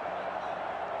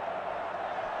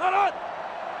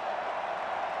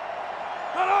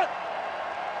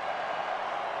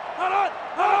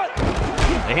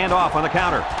 They hand off on the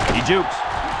counter. He jukes.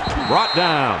 Brought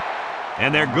down.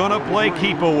 And they're going to play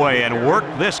keep away and work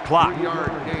this clock.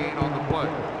 3-yard gain on the play.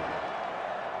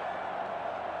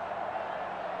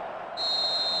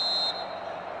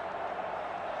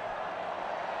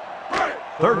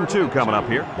 Third and 2 coming up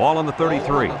here. Ball on the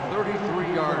 33. Ball on the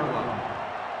 33-yard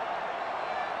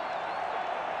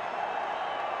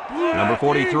line. Number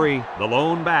 43, the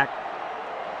lone back.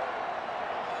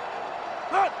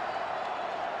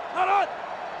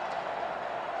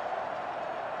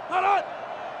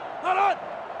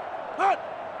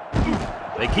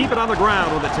 They keep it on the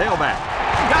ground with the tailback.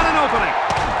 Got an opening.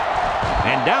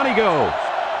 And down he goes.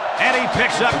 And he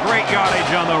picks up great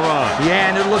yardage on the run. Yeah,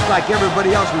 and it looked like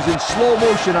everybody else was in slow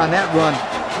motion on that run.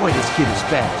 Boy, this kid is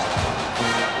fast.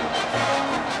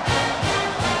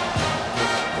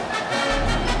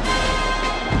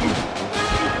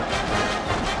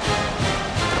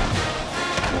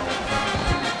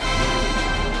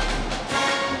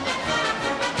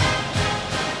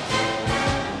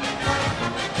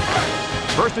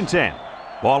 First and 10.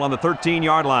 Ball on the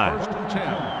 13-yard line. First and 10. Ball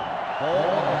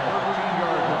on the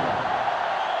 13-yard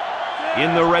line.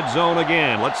 In the red zone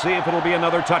again. Let's see if it'll be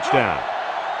another touchdown.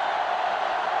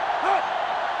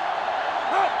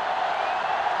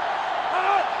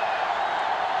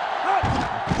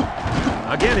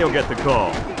 Again, he'll get the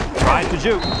call. Tries to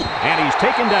juke, and he's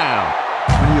taken down.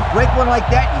 When you break one like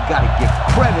that, you got to give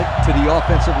credit to the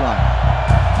offensive line.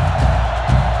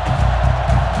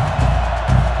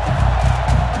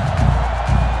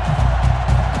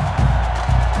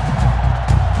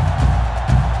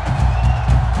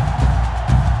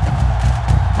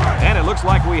 Looks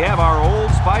like we have our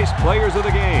Old Spice players of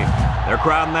the game. They're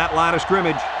crowding that line of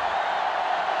scrimmage.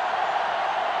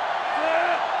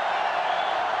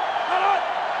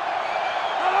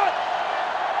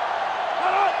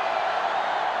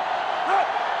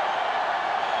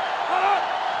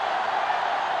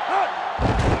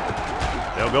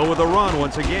 They'll go with the run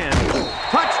once again.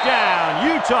 Touchdown,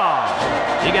 Utah!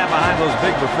 He got behind those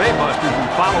big buffet busters and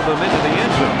followed them into the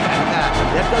end zone.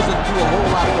 That doesn't do a whole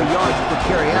lot for yards per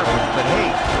carry average, but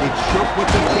hey, it sure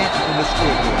puts a dent in the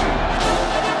scoreboard.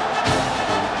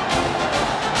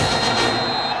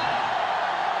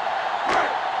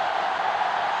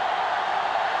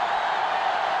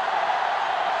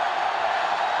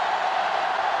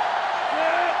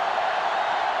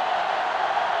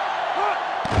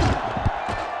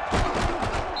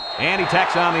 And he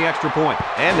tacks on the extra point.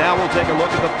 And now we'll take a look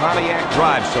at the Pontiac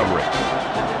drive summary.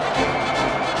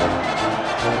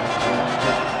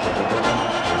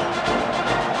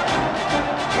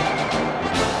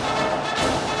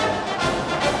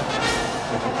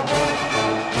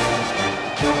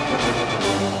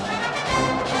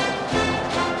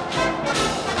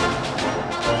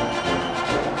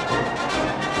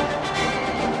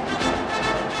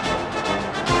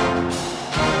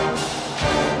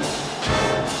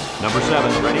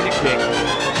 7, ready to kick.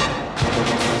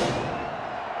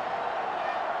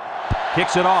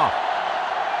 Kicks it off.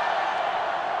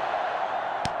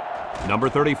 Number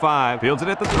 35 fields it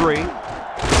at the 3.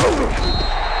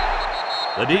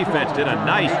 The defense did a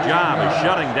nice job of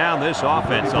shutting down this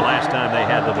offense the last time they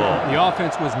had the ball. The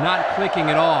offense was not clicking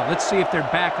at all. Let's see if they're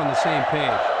back on the same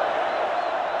page.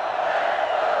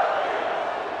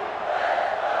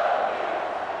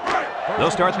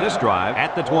 They'll start this drive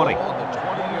at the 20.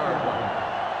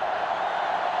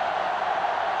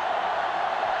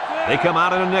 They come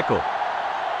out in a nickel.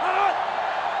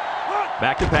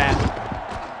 Back to pass.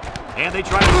 And they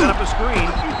try to set up a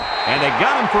screen. And they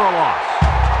got him for a loss.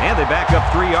 And they back up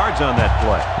 3 yards on that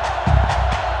play.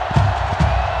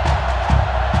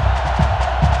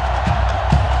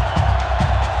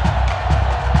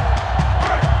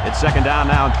 It's second down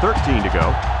now and 13 to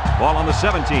go. Ball on the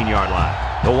 17-yard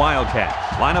line. The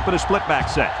Wildcats line up in a split back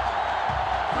set.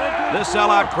 This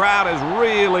sellout crowd is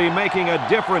really making a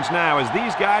difference now as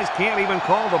these guys can't even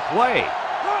call the play.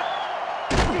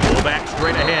 Pull back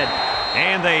straight ahead.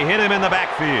 And they hit him in the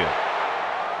backfield.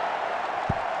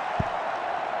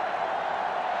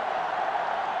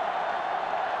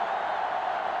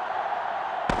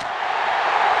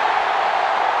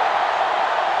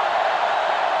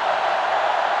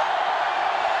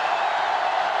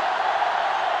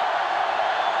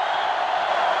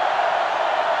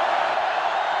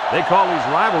 They call these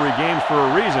rivalry games for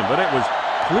a reason, but it was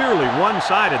clearly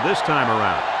one-sided this time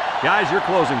around. Guys, your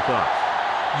closing thoughts.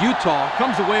 Utah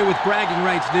comes away with bragging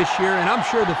rights this year, and I'm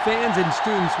sure the fans and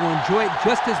students will enjoy it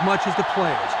just as much as the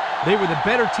players. They were the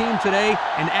better team today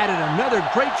and added another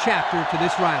great chapter to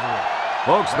this rivalry.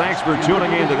 Folks, thanks for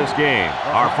tuning into this game.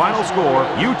 Our final score,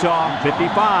 Utah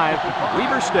 55,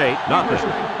 Weber State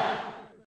 0.